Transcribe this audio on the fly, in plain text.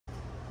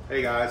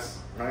Hey guys,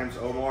 my name's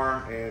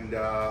Omar, and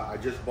I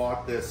just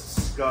bought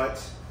this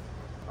Skutt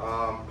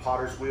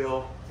potter's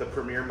wheel, the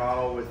premier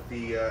model with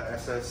the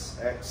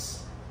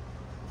SSX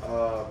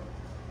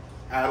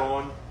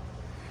add-on,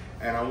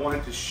 and I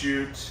wanted to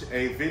shoot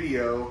a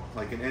video,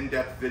 like an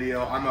in-depth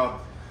video.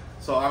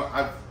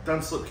 I've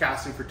done slip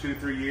casting for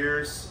 2-3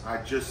 years. I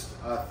just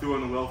threw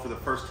on the wheel for the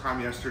first time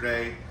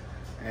yesterday,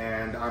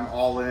 and I'm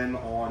all in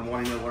on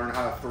wanting to learn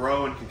how to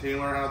throw and continue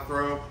to learn how to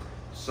throw.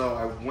 So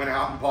I went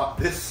out and bought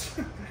this.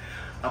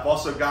 I've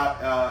also got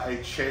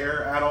a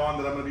chair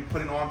add-on that I'm going to be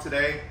putting on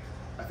today.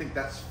 I think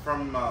that's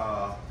from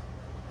a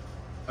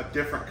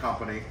different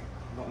company.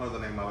 I don't know the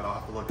name of it. I'll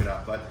have to look it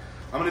up. But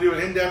I'm going to do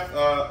an in-depth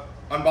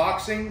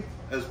unboxing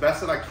as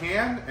best that I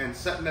can and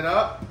setting it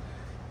up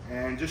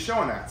and just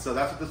showing that. So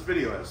that's what this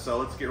video is. So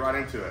let's get right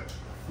into it.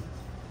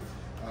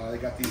 They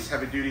got these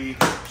heavy-duty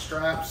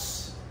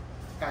straps,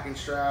 packing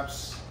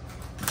straps.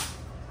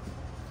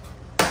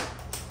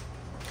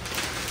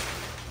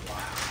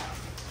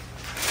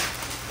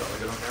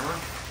 Good on camera?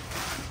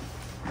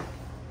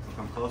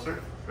 Come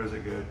closer, or is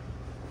it good?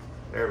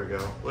 There we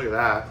go. Look at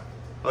that.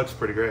 Looks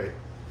pretty great.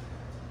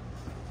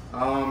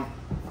 No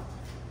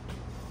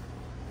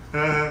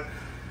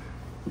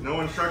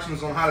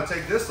instructions on how to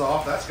take this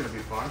off. That's gonna be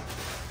fun.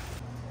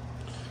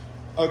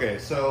 Okay,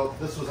 so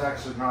this was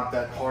actually not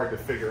that hard to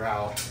figure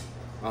out.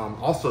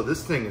 Also,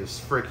 this thing is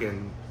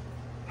freaking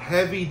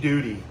heavy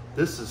duty.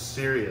 This is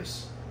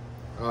serious.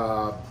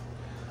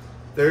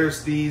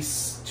 There's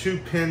these 2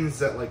 pins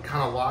that like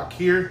kind of lock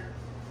here,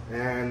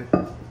 and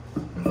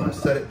if I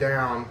set it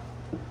down,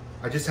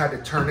 I just had to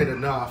turn it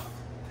enough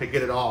to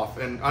get it off.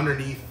 And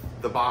underneath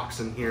the box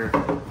in here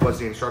was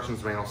the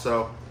instructions manual.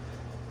 So,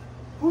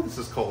 ooh, this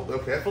is cold.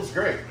 Okay, that feels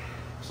great.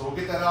 So we'll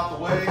get that out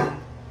the way.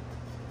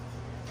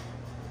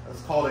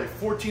 That's called a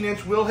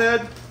 14-inch wheel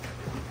head.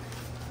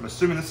 I'm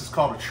assuming this is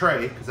called a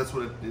tray because that's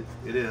what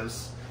it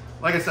is.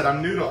 Like I said,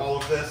 I'm new to all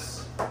of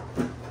this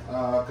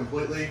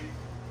completely.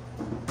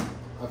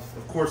 I've,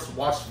 of course,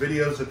 watched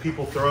videos of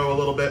people throw a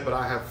little bit, but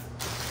I have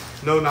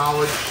no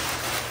knowledge.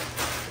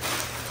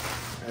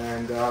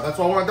 And that's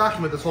why I want to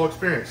document this whole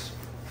experience.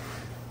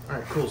 All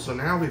right, cool. So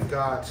now we've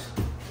got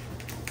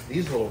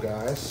these little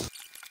guys.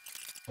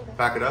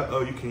 Back it up.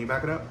 Oh, can you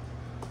back it up?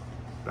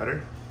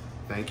 Better?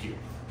 Thank you.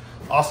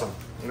 Awesome.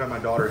 I got my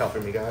daughter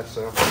helping me, guys.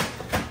 So, all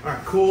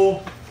right,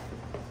 cool.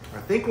 I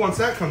think once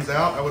that comes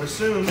out, I would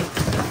assume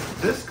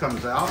this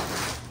comes out.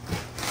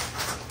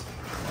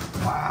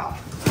 Wow.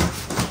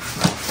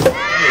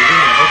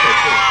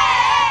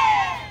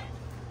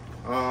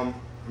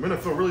 I'm gonna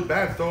feel really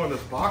bad throwing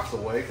this box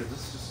away because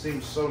this just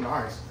seems so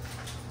nice.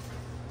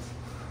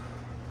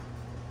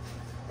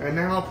 And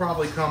now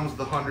probably comes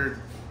the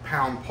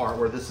 100-pound part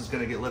where this is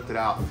gonna get lifted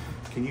out.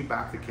 Can you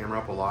back the camera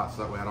up a lot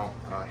so that way I don't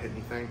hit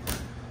anything?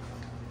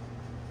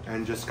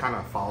 And just kind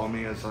of follow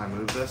me as I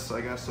move this,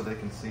 I guess, so they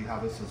can see how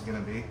this is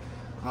gonna be.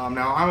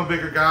 Now I'm a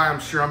bigger guy,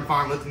 I'm sure I'm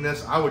fine lifting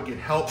this. I would get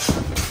help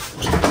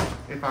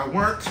if I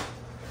weren't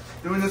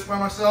doing this by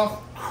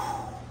myself.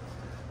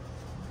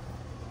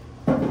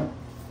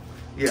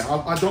 Yeah,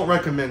 I don't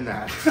recommend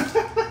that.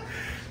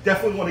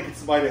 Definitely want to get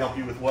somebody to help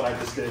you with what I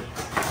just did.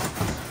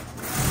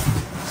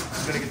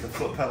 I'm gonna get the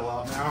foot pedal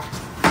out now.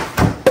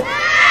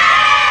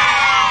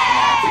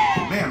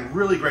 Man,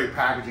 really great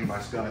packaging by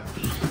Skutt.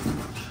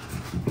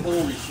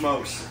 Holy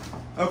smokes.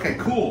 Okay,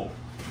 cool.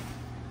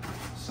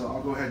 So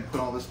I'll go ahead and put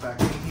all this back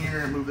in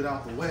here and move it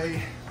out the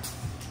way,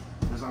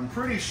 because I'm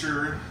pretty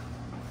sure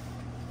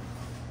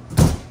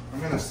I'm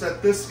gonna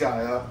set this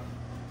guy up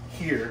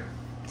here.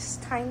 It's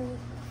tiny.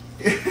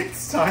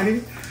 It's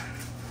tiny.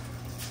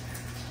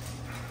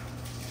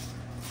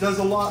 Does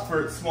a lot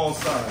for its small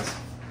size.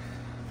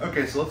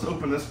 Okay, so let's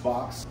open this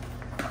box.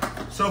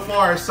 So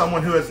far, as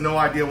someone who has no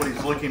idea what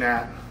he's looking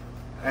at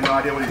and no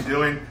idea what he's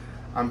doing,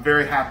 I'm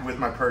very happy with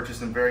my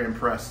purchase and very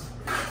impressed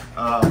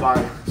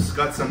by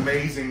Skutt's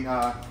amazing,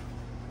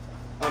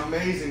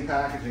 amazing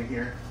packaging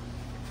here.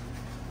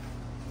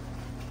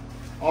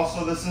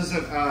 Also, this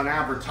isn't an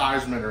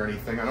advertisement or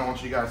anything. I don't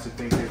want you guys to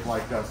think they've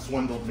like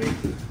swindled me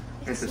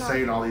into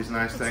saying all these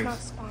nice things. It's not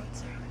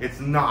sponsored. It's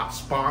not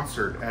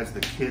sponsored, as the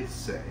kids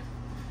say.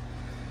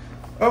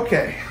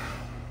 Okay,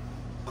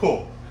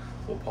 cool.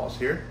 We'll pause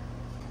here.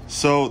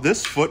 So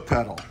this foot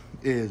pedal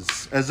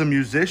is, as a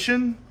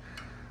musician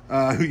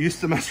who used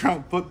to mess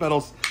around with foot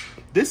pedals,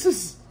 this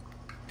is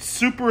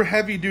super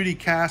heavy duty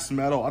cast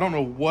metal. I don't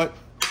know what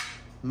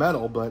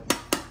metal, but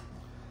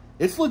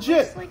it's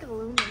legit. It's like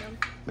aluminum.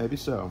 Maybe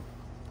so.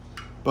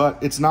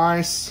 But it's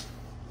nice.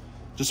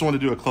 Just want to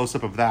do a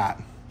close-up of that.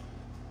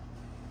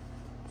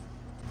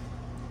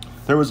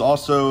 There was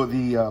also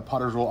the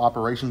Potter's Wheel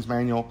Operations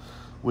Manual,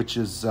 which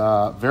is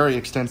very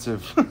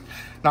extensive.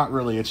 Not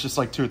really, it's just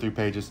like 2 or 3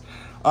 pages.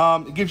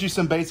 It gives you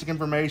some basic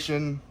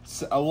information,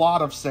 a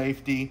lot of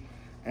safety,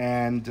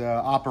 and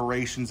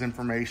operations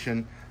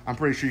information. I'm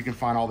pretty sure you can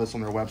find all this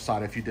on their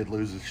website if you did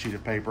lose a sheet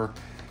of paper.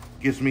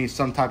 Gives me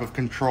some type of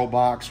control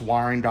box,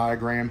 wiring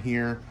diagram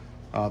here.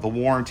 The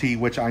warranty,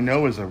 which I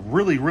know is a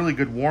really, really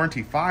good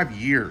warranty, 5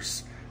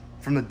 years.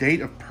 from the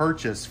date of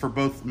purchase for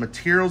both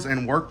materials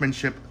and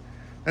workmanship.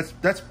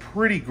 That's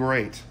pretty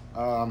great.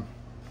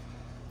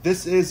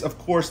 This is, of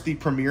course, the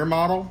Premier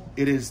model.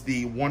 It is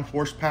the 1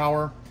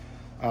 horsepower,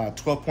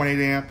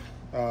 12.8 amp.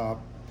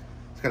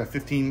 It's got a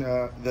 15,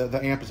 the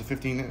amp is a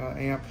 15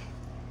 amp,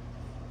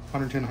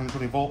 110,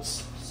 120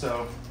 volts.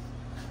 So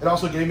it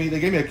also they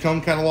gave me a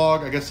kiln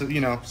catalog, I guess,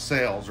 you know,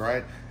 sales,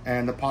 right?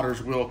 And the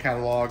Potter's Wheel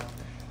catalog,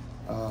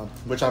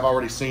 which I've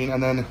already seen.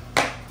 And then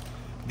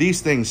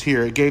these things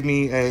here, it gave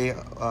me a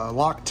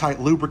Loctite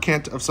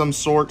lubricant of some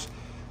sort,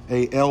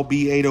 a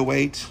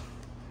LB808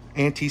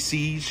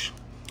 anti-siege.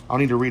 I'll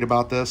need to read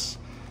about this.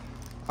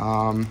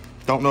 Don't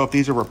know if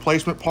these are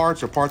replacement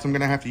parts or parts I'm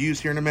gonna have to use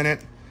here in a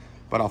minute,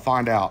 but I'll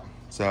find out.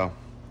 So,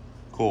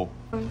 cool.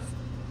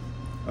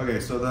 Okay,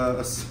 so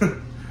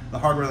the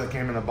hardware that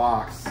came in the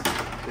box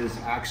is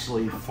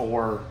actually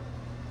for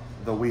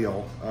the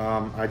wheel.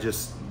 I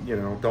just, you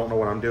know, don't know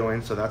what I'm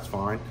doing, so that's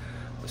fine.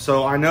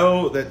 So I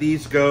know that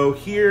these go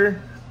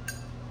here,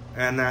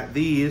 and that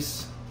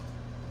these,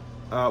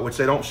 which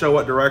they don't show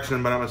what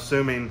direction, but I'm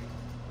assuming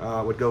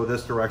would go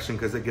this direction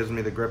because it gives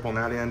me the grip on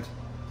that end.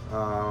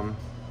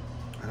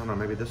 I don't know,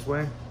 maybe this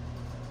way?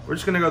 We're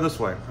just gonna go this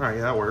way. All right,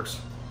 yeah, that works.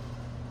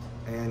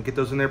 And get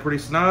those in there pretty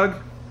snug.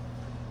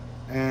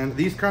 And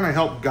these kind of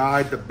help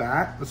guide the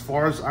bat as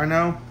far as I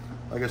know.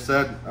 Like I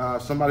said,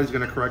 somebody's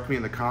gonna correct me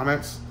in the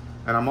comments,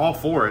 and I'm all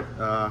for it,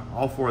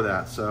 all for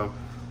that. So,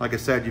 like I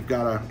said, you've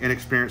got an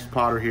inexperienced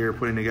potter here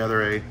putting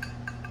together a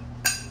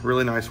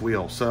really nice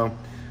wheel. So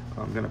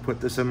I'm gonna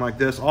put this in like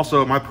this.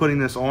 Also, am I putting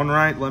this on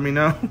right? Let me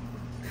know.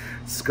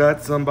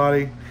 Skutt,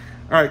 somebody.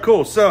 All right,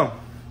 cool. So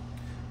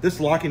this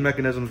locking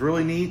mechanism is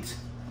really neat.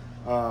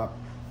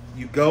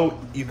 You go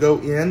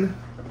in,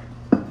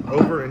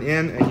 over and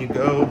in, and you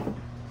go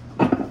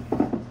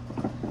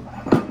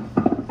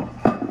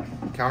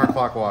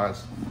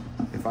counterclockwise.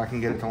 If I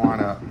can get it to line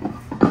up.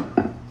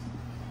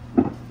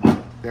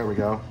 There we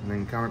go. And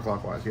then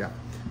counterclockwise, yeah.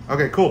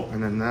 Okay, cool.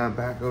 And then the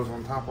back goes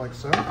on top like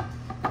so,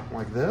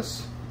 like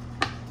this.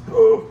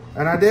 Ooh,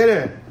 and I did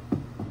it.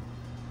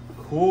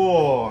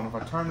 Cool. And if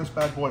I turn this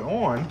bad boy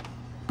on,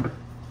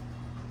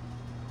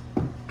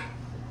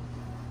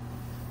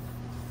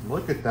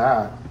 look at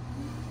that.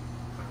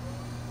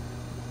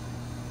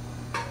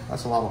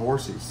 That's a lot of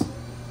horses.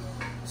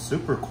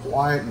 Super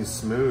quiet and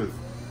smooth.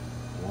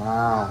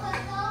 Wow.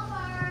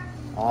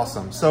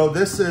 Awesome. So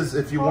this is,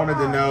 if you wanted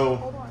to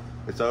know,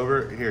 it's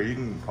over. Here, you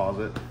can pause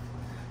it.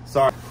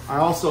 Sorry. I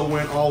also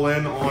went all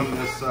in on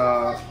this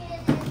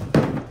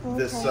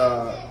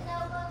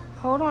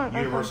Hold on.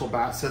 universal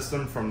bat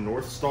system from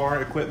North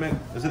Star Equipment.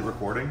 Is it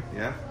recording?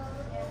 Yeah?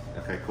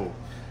 Okay, cool.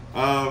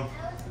 I've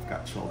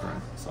got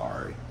children.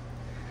 Sorry.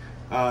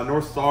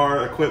 North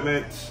Star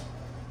Equipment.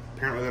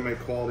 Apparently they make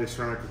quality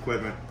ceramic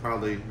equipment,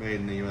 probably made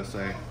in the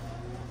USA.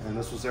 And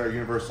this was their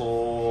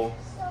universal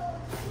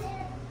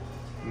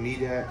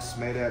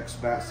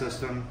Medex bat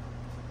system.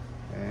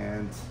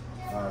 And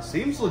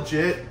seems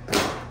legit.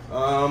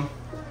 All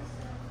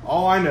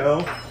I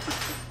know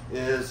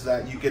is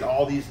that you get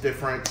all these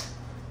different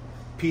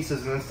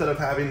pieces, and instead of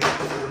having to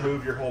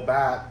remove your whole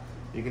bat,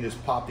 you can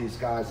just pop these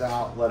guys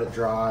out, let it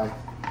dry.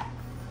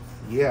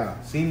 Yeah,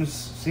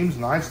 seems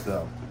nice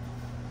though.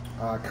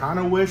 Kind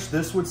of wish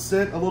this would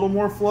sit a little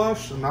more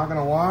flush, I'm not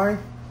gonna lie.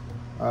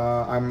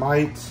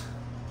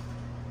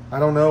 I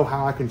don't know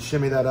how I can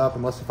shimmy that up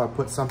unless if I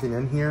put something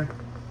in here.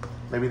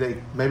 Maybe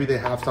they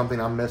have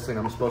something I'm missing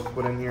I'm supposed to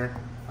put in here.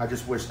 I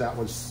just wish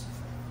that's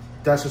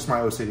just my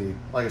OCD.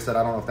 Like I said,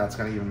 I don't know if that's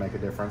gonna even make a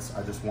difference.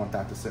 I just want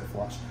that to sit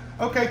flush.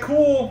 Okay,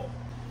 cool.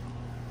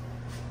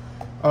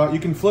 You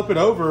can flip it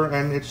over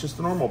and it's just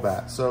a normal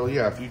bat. So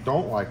yeah, if you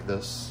don't like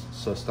this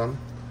system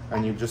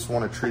and you just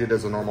want to treat it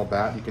as a normal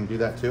bat, you can do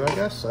that too, I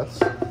guess.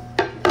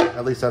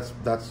 At least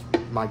that's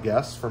my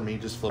guess for me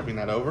just flipping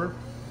that over.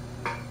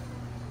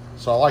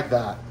 So I like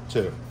that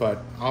too,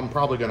 but I'm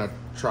probably gonna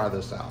try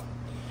this out.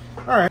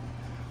 All right,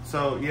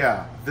 so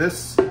yeah,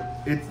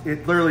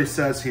 it literally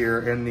says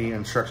here in the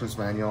instructions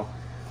manual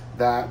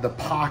that the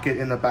pocket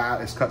in the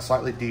bat is cut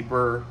slightly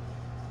deeper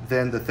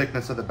than the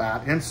thickness of the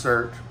bat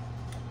insert,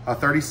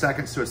 30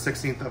 seconds to a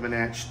 1/16 of an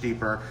inch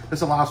deeper.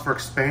 This allows for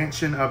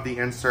expansion of the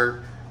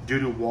insert due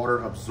to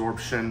water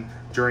absorption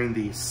during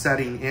the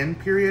setting in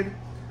period.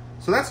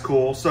 So that's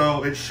cool.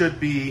 So it should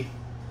be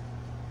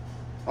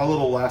a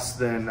little less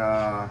than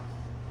that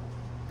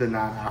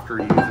after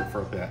you use it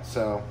for a bit.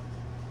 So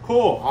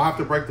cool. I'll have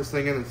to break this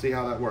thing in and see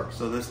how that works.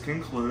 So this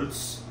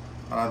concludes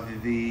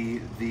the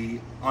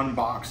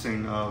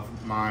unboxing of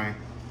my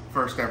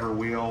first ever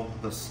wheel,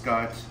 the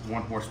Skutt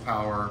 1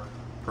 horsepower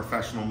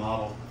professional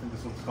model. I think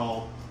this one's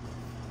called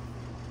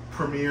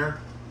Premier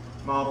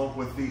model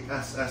with the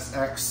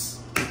SSX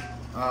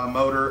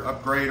motor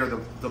upgrade,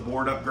 or the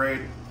board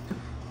upgrade.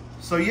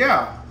 So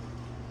yeah,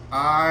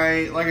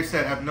 like I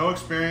said, have no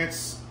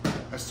experience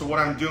as to what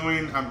I'm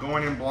doing. I'm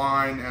going in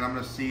blind and I'm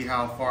gonna see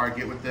how far I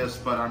get with this,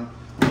 but I'm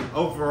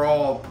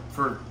overall,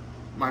 for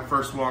my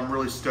first wheel, I'm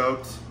really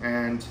stoked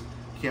and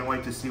can't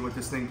wait to see what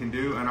this thing can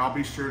do. And I'll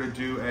be sure to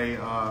do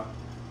a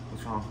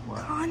What's wrong? What?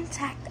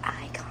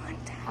 Eye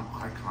contact. I'm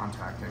eye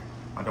contacting.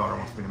 My daughter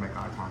wants me to make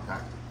eye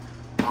contact.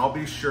 I'll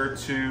be sure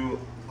to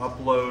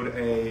upload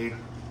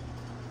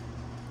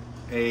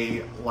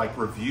a like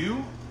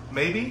review,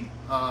 maybe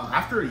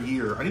after a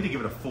year. I need to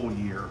give it a full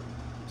year.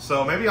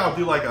 So maybe I'll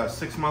do like a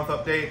 6-month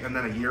update and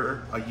then a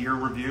year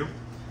review.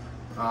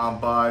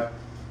 But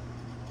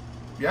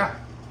yeah.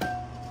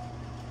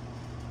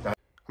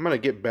 I'm gonna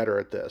get better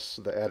at this,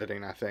 the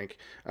editing, I think.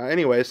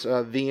 Anyways,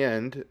 the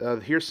end.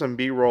 Here's some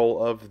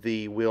B-roll of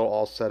the wheel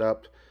all set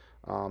up.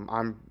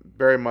 I'm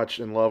very much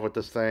in love with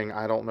this thing.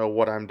 I don't know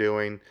what I'm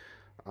doing.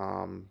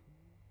 A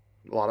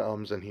lot of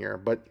ums in here,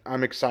 but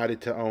I'm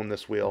excited to own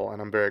this wheel,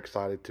 and I'm very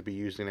excited to be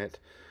using it.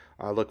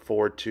 I look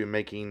forward to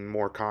making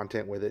more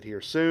content with it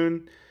here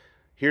soon.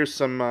 Here's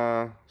some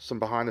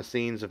behind the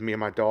scenes of me and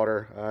my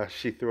daughter.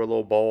 She threw a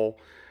little bowl,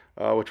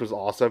 which was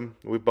awesome.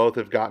 We both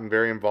have gotten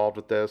very involved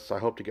with this. I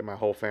hope to get my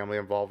whole family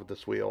involved with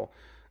this wheel,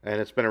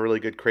 and it's been a really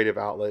good creative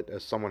outlet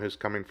as someone who's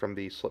coming from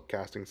the slip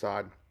casting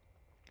side.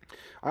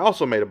 I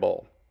also made a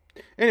bowl.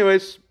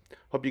 Anyways,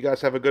 hope you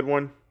guys have a good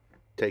one.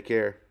 Take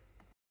care.